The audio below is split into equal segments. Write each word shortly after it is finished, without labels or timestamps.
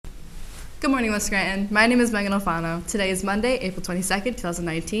Good morning, West Scranton. My name is Megan Alfano. Today is Monday, April 22nd,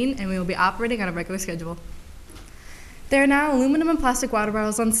 2019, and we will be operating on a regular schedule. There are now aluminum and plastic water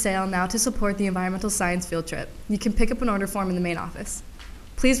bottles on sale now to support the environmental science field trip. You can pick up an order form in the main office.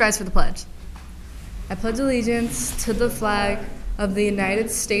 Please rise for the pledge. I pledge allegiance to the flag of the United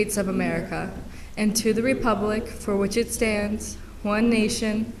States of America and to the republic for which it stands, one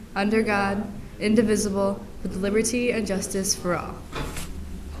nation, under God, indivisible, with liberty and justice for all.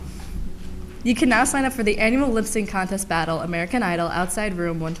 You can now sign up for the annual lip sync contest battle, American Idol, outside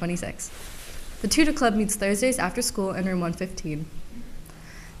room 126. The Tutor Club meets Thursdays after school in room 115.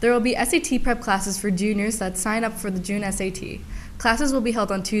 There will be SAT prep classes for juniors that sign up for the June SAT. Classes will be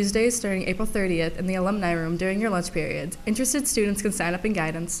held on Tuesdays starting April 30th in the alumni room during your lunch period. Interested students can sign up in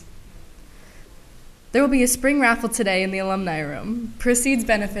guidance. There will be a spring raffle today in the alumni room. Proceeds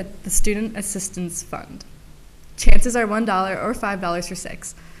benefit the Student Assistance Fund. Chances are $1 or $5 for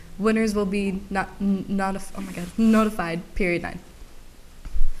 6. Winners will be notified, period 9.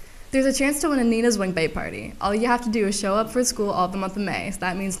 There's a chance to win a Nina's Wing Bait Party. All you have to do is show up for school all the month of May. So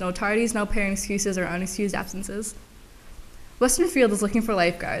that means no tardies, no parent excuses, or unexcused absences. Western Field is looking for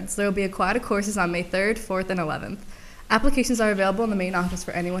lifeguards. There will be aquatic courses on May 3rd, 4th, and 11th. Applications are available in the main office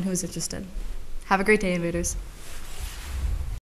for anyone who is interested. Have a great day, Invaders.